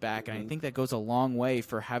other's back, and I think that goes a long way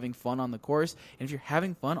for having fun on the course. And if you're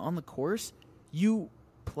having fun on the course, you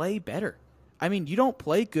play better. I mean, you don't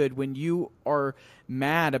play good when you are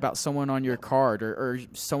mad about someone on your card or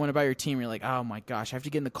someone about your team. You're like, oh my gosh, I have to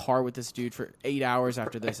get in the car with this dude for 8 hours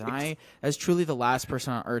after this. And that's truly the last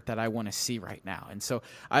person on earth that I want to see right now. And so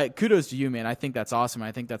kudos to you, man. I think that's awesome.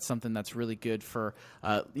 I think that's something that's really good for,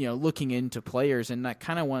 looking into players. And I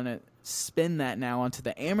kind of want to spin that now onto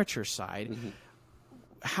the amateur side. Mm-hmm.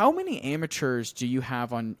 How many amateurs do you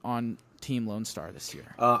have on Team Lone Star this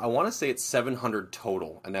year? I want to say it's 700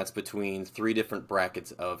 total, and that's between 3 different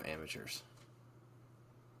brackets of amateurs.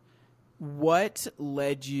 What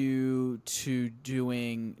led you to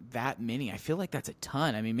doing that many? I feel like that's a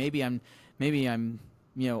ton. I mean, maybe I'm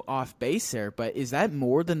off base there, but is that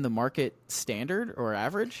more than the market standard or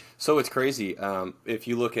average? So it's crazy. If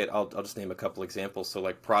you look at, I'll just name a couple examples. So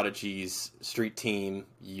like Prodigy's Street Team,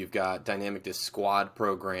 you've got Dynamic Disc Squad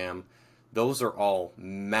program. Those are all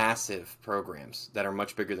massive programs that are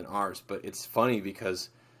much bigger than ours. But it's funny because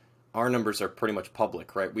our numbers are pretty much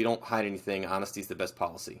public, right? We don't hide anything. Honesty is the best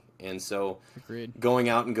policy. And so Agreed. Going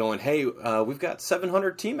out and going, hey, we've got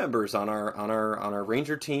 700 team members on our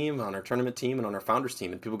Ranger team, on our tournament team, and on our Founders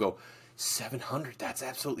team. And people go, 700, that's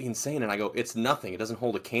absolutely insane. And I go, it's nothing. It doesn't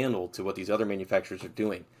hold a candle to what these other manufacturers are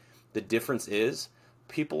doing. The difference is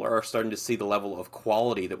people are starting to see the level of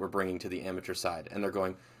quality that we're bringing to the amateur side. And they're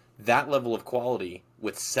going, that level of quality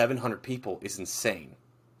with 700 people is insane,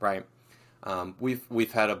 right?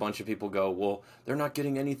 We've had a bunch of people go, well, they're not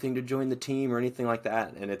getting anything to join the team or anything like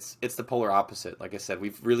that. And it's the polar opposite. Like I said,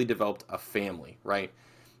 we've really developed a family, right?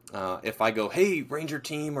 If I go, hey, Ranger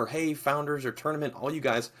team, or hey, founders or tournament, all you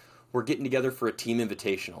guys, we're getting together for a team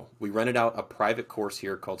invitational. We rented out a private course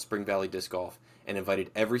here called Spring Valley Disc Golf and invited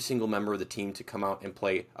every single member of the team to come out and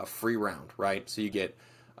play a free round, right? So you get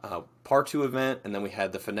par 2 event, and then we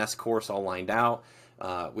had the finesse course all lined out.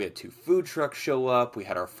 We had 2 food trucks show up. We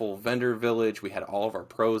had our full vendor village. We had all of our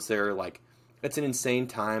pros there. Like, it's an insane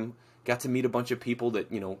time. Got to meet a bunch of people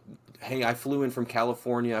that, hey, I flew in from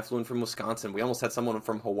California. I flew in from Wisconsin. We almost had someone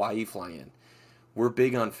from Hawaii fly in. We're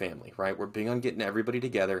big on family, right? We're big on getting everybody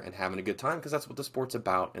together and having a good time because that's what the sport's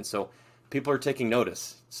about. And so people are taking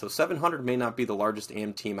notice. So 700 may not be the largest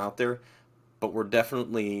AM team out there, but we're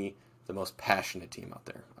definitely the most passionate team out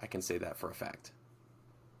there. I can say that for a fact.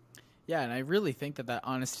 Yeah, and I really think that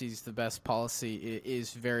honesty is the best policy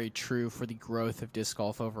is very true for the growth of disc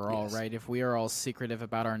golf overall, Yes. right? If we are all secretive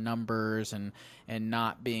about our numbers and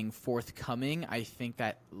not being forthcoming, I think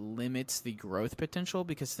that limits the growth potential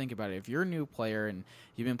because think about it. If you're a new player and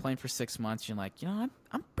you've been playing for 6 months, you're like,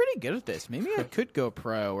 I'm pretty good at this. Maybe I could go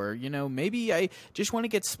pro or, maybe I just want to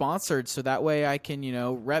get sponsored so that way I can,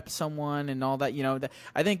 rep someone and all that.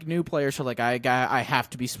 I think new players are like, I have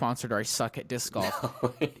to be sponsored or I suck at disc golf.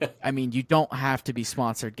 I mean, you don't have to be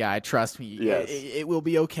sponsored, guy. Trust me. Yes. It will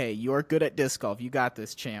be okay. You're good at disc golf. You got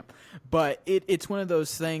this, champ. But it's one of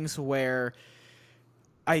those things where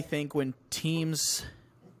I think when teams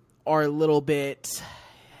are a little bit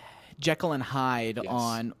Jekyll and Hyde Yes.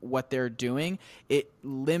 on what they're doing, it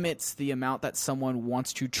limits the amount that someone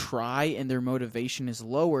wants to try and their motivation is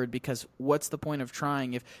lowered because what's the point of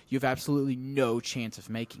trying if you have absolutely no chance of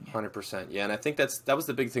making it? 100%. Yeah, and I think that was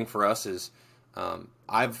the big thing for us is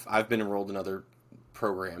I've been enrolled in other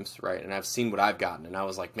programs, right? And I've seen what I've gotten, and I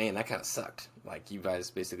was like, man, that kind of sucked. Like, you guys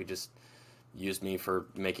basically just used me for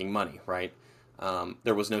making money, right?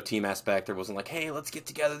 There was no team aspect. There wasn't like, hey, let's get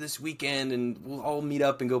together this weekend and we'll all meet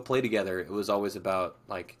up and go play together. It was always about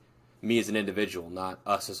like me as an individual, not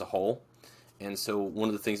us as a whole. And so one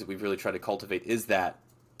of the things that we've really tried to cultivate is that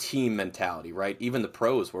team mentality, right? Even the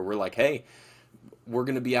pros where we're like, hey, we're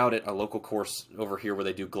going to be out at a local course over here where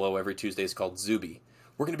they do glow every Tuesday. It's called Zuby.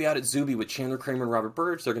 We're going to be out at Zuby with Chandler Kramer and Robert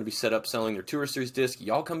Birch. They're going to be set up selling their Tour Series disc.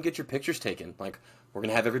 Y'all come get your pictures taken. Like, we're going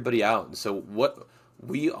to have everybody out. And so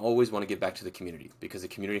we always want to give back to the community because the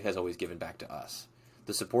community has always given back to us.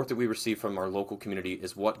 The support that we receive from our local community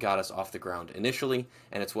is what got us off the ground initially,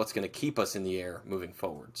 and it's what's going to keep us in the air moving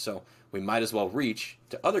forward. So we might as well reach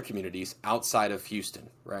to other communities outside of Houston,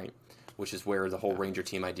 right? Which is where the whole Ranger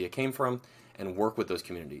team idea came from, and work with those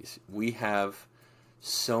communities. We have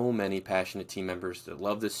so many passionate team members that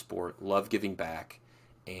love this sport, love giving back,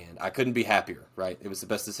 and I couldn't be happier, right? It was the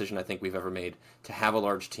best decision I think we've ever made to have a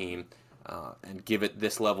large team and give it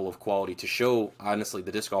this level of quality to show, honestly,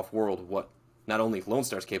 the disc golf world what not only Lone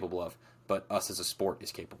Star is capable of, but us as a sport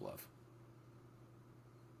is capable of.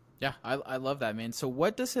 Yeah, I love that, man. So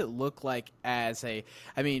what does it look like as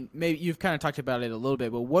maybe you've kind of talked about it a little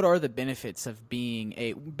bit, but what are the benefits of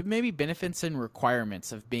being maybe benefits and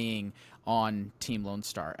requirements of being on Team Lone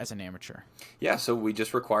Star as an amateur? Yeah, so we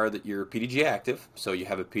just require that you're PDGA active, so you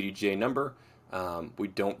have a PDGA number. We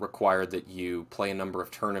don't require that you play a number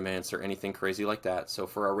of tournaments or anything crazy like that. So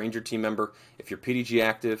for our Ranger team member, if you're PDGA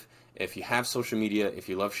active, if you have social media, if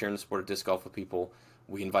you love sharing the sport of disc golf with people,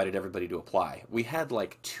 we invited everybody to apply. We had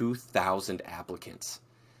like 2,000 applicants,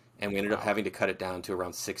 and we ended up having to cut it down to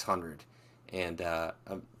around 600. And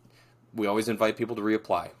we always invite people to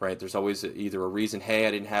reapply, right? There's always either a reason, hey,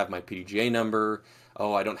 I didn't have my PDGA number,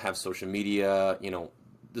 oh, I don't have social media,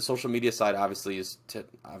 The social media side obviously is to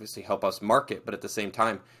help us market, but at the same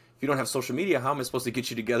time, if you don't have social media, how am I supposed to get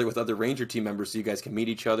you together with other Ranger team members so you guys can meet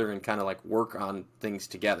each other and kind of like work on things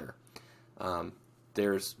together?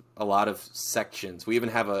 There's a lot of sections. We even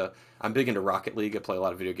have I'm big into Rocket League. I play a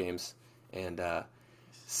lot of video games. And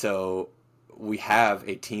so we have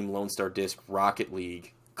a Team Lone Star Disc Rocket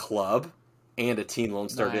League club and a Team Lone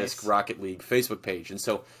Star Disc Rocket League Facebook page. And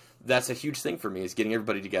so that's a huge thing for me is getting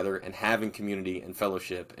everybody together and having community and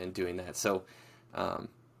fellowship and doing that. So,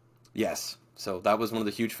 yes. So that was one of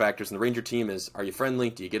the huge factors. And the Ranger team is, are you friendly?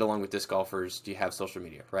 Do you get along with disc golfers? Do you have social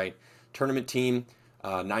media, right? Tournament team,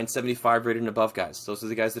 975 rated and above guys. Those are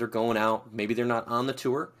the guys that are going out. Maybe they're not on the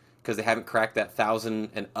tour because they haven't cracked that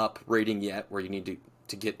 1,000 and up rating yet where you need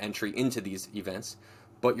to get entry into these events,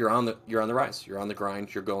 but you're on the rise. You're on the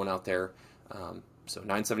grind. You're going out there. So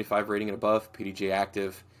 975 rating and above, PDGA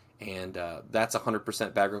active, and that's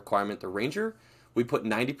 100% bag requirement. The Ranger, we put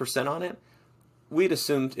 90% on it. We'd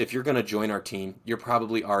assumed if you're going to join our team, you're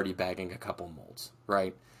probably already bagging a couple molds,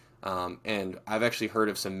 right? And I've actually heard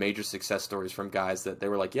of some major success stories from guys that they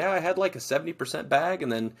were like, yeah, I had like a 70% bag,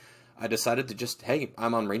 and then I decided to just, hey,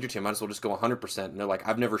 I'm on Ranger team, might as well just go 100%. And they're like,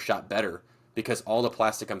 I've never shot better because all the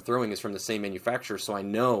plastic I'm throwing is from the same manufacturer, so I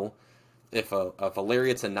know if a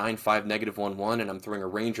Lariat's a 9.5 -1.1 and I'm throwing a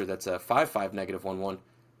Ranger that's a 5.5 -1.1,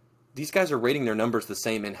 these guys are rating their numbers the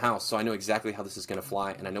same in-house, so I know exactly how this is going to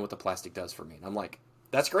fly, and I know what the plastic does for me. And I'm like,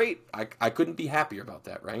 that's great. I couldn't be happier about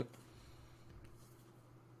that, right?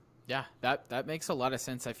 Yeah, that makes a lot of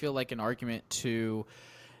sense. I feel like an argument to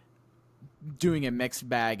doing a mixed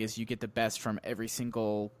bag is you get the best from every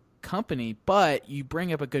single company, but you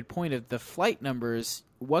bring up a good point of the flight numbers.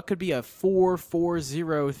 What could be a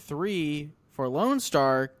 4.403 for Lone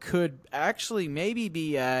Star could actually maybe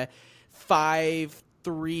be a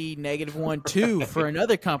 5.3 -1.2 for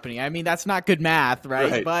another company. I mean, that's not good math,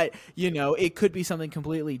 right? But, it could be something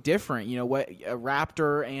completely different. What a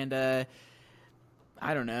Raptor and a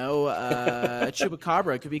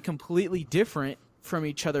Chupacabra could be completely different from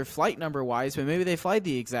each other flight number wise, but maybe they fly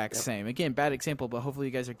the exact same. Again, bad example, but hopefully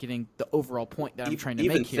you guys are getting the overall point that I'm trying to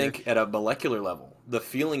make here. Even think at a molecular level, the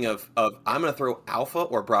feeling of I'm going to throw Alpha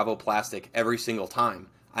or Bravo plastic every single time.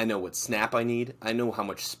 I know what snap I need. I know how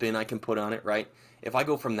much spin I can put on it, right? If I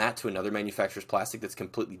go from that to another manufacturer's plastic that's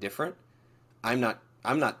completely different, I'm not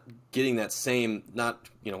getting that same, not,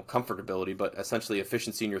 comfortability, but essentially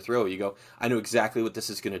efficiency in your throw. You go, I know exactly what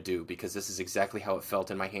this is going to do because this is exactly how it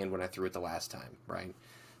felt in my hand when I threw it the last time, right?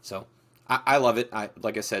 So I love it.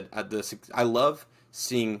 Like I said, I love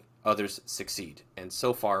seeing others succeed. And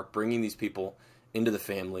so far, bringing these people into the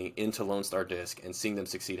family, into Lone Star Disc, and seeing them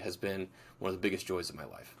succeed has been one of the biggest joys of my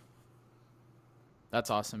life. That's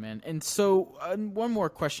awesome, man. And so one more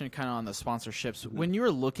question kind of on the sponsorships. Mm-hmm. When you were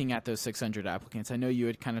looking at those 600 applicants, I know you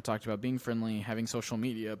had kind of talked about being friendly, having social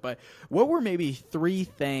media, but what were maybe 3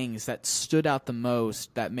 things that stood out the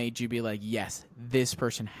most that made you be like, yes, this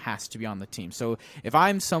person has to be on the team? So if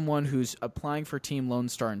I'm someone who's applying for Team Lone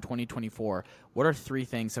Star in 2024, what are 3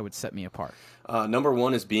 things that would set me apart? Number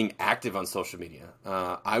 1 is being active on social media.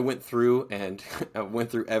 I went through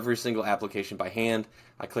every single application by hand.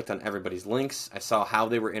 I clicked on everybody's links. I saw how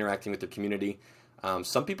they were interacting with their community.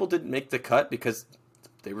 Some people didn't make the cut because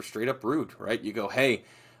they were straight up rude, right? You go, hey,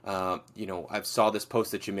 I saw this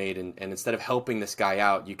post that you made, and instead of helping this guy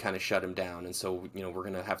out, you kind of shut him down. And so, we're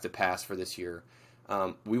going to have to pass for this year.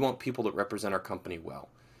 We want people that represent our company well.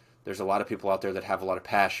 There's a lot of people out there that have a lot of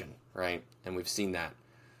passion, right? And we've seen that.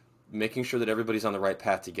 Making sure that everybody's on the right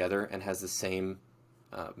path together and has the same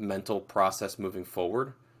mental process moving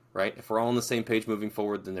forward, right? If we're all on the same page moving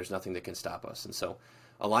forward, then there's nothing that can stop us. And so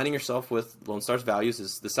aligning yourself with Lone Star's values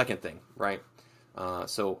is the second thing, right?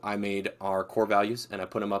 So I made our core values and I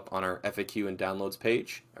put them up on our FAQ and downloads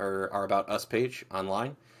page, or our About Us page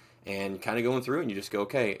online, and kind of going through and you just go,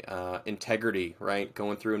 okay, integrity, right?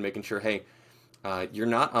 Going through and making sure, hey, you're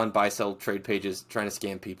not on buy-sell trade pages trying to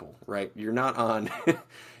scam people, right? You're not on,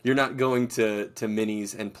 you're not going to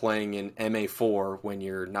minis and playing in MA4 when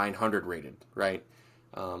you're 900 rated, right?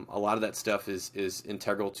 A lot of that stuff is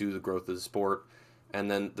integral to the growth of the sport. And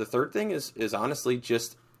then the third thing is honestly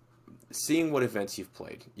just seeing what events you've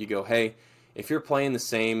played. You go, hey, if you're playing the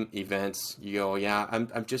same events, you go, yeah,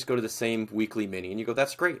 I'm just go to the same weekly mini, and you go,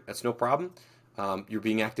 that's great, that's no problem. You're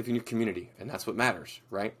being active in your community, and that's what matters,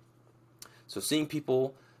 right? So seeing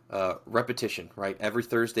people, repetition, right? Every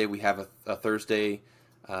Thursday we have a Thursday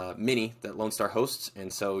mini that Lone Star hosts,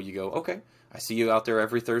 and so you go, okay, I see you out there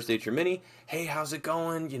every Thursday at your mini. Hey, how's it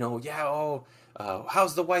going?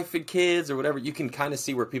 How's the wife and kids or whatever? You can kind of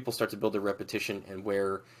see where people start to build their repetition and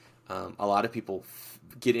where a lot of people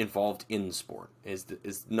get involved in the sport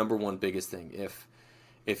is number one biggest thing.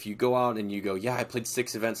 If you go out and you go, yeah, I played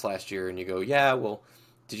 6 events last year, and you go, yeah, well,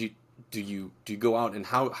 do you go out and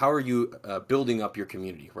how are you building up your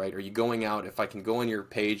community, right? Are you going out? If I can go on your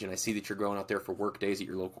page and I see that you're going out there for work days at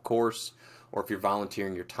your local course, or if you're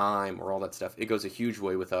volunteering your time or all that stuff, it goes a huge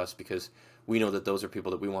way with us because we know that those are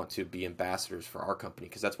people that we want to be ambassadors for our company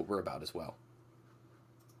because that's what we're about as well.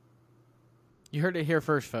 You heard it here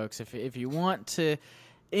first, folks. If you want to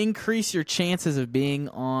increase your chances of being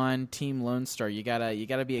on Team Lone Star, you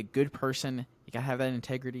gotta be a good person. You gotta have that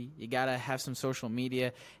integrity. You gotta have some social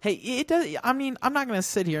media. Hey, it does. I mean, I'm not gonna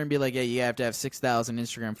sit here and be like, yeah, you have to have 6,000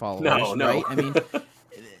 Instagram followers, no. right? I mean,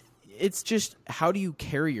 it's just how do you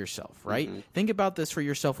carry yourself, right? Think about this for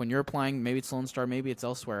yourself when you're applying. Maybe it's Lone Star, maybe it's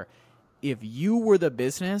elsewhere. If you were the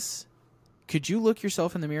business, could you look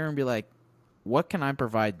yourself in the mirror and be like, what can I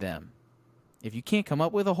provide them? If you can't come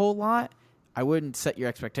up with a whole lot, I wouldn't set your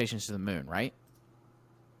expectations to the moon, right?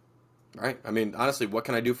 Right. I mean, honestly, what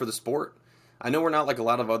can I do for the sport? I know we're not like a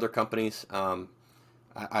lot of other companies.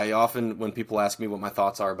 I often, when people ask me what my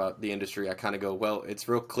thoughts are about the industry, I kind of go, well, it's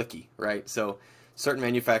real cliquey, right? So certain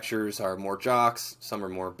manufacturers are more jocks, some are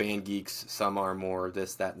more band geeks, some are more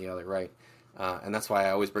this, that, and the other, right? And that's why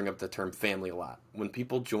I always bring up the term family a lot. When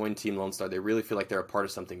people join Team Lone Star, they really feel like they're a part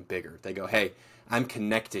of something bigger. They go, hey, I'm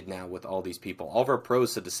connected now with all these people. All of our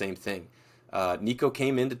pros said the same thing. Nico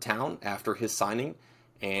came into town after his signing,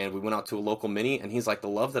 and we went out to a local mini, and he's like, the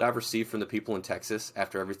love that I've received from the people in Texas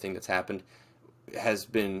after everything that's happened has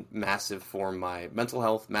been massive for my mental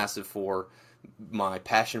health, massive for my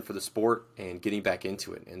passion for the sport and getting back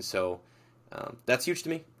into it. And so that's huge to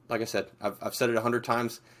me. Like I said, I've said it 100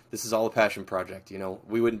 times. This is all a passion project. You know,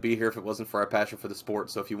 we wouldn't be here if it wasn't for our passion for the sport.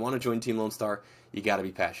 So if you want to join Team Lone Star, you got to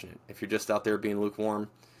be passionate. If you're just out there being lukewarm,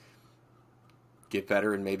 get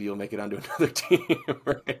better and maybe you'll make it onto another team.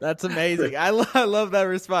 Right? That's amazing. I love that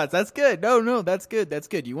response. That's good. No, that's good. That's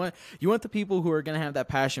good. You want the people who are going to have that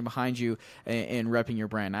passion behind you and repping your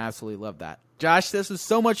brand. I absolutely love that. Josh, this was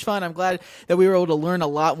so much fun. I'm glad that we were able to learn a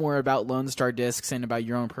lot more about Lone Star Discs and about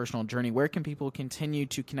your own personal journey. Where can people continue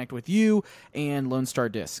to connect with you and Lone Star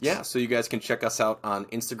Discs? Yeah, so you guys can check us out on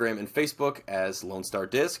Instagram and Facebook as Lone Star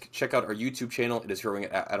Disc. Check out our YouTube channel. It is growing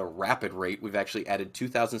at a rapid rate. We've actually added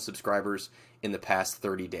 2,000 subscribers in the past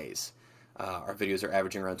 30 days. Our videos are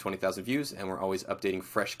averaging around 20,000 views, and we're always updating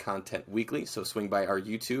fresh content weekly, so swing by our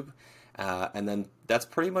YouTube. And then that's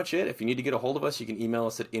pretty much it. If you need to get a hold of us, you can email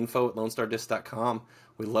us at info@lonesstardisc.com.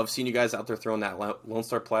 We love seeing you guys out there throwing that Lone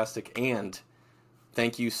Star plastic, and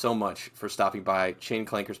thank you so much for stopping by Chain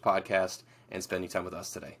Clankers Podcast and spending time with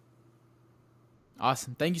us today.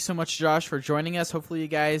 Awesome. Thank you so much, Josh, for joining us. Hopefully you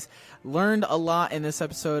guys learned a lot in this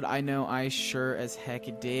episode. I know I sure as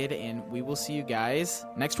heck did, and we will see you guys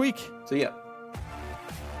next week. See ya.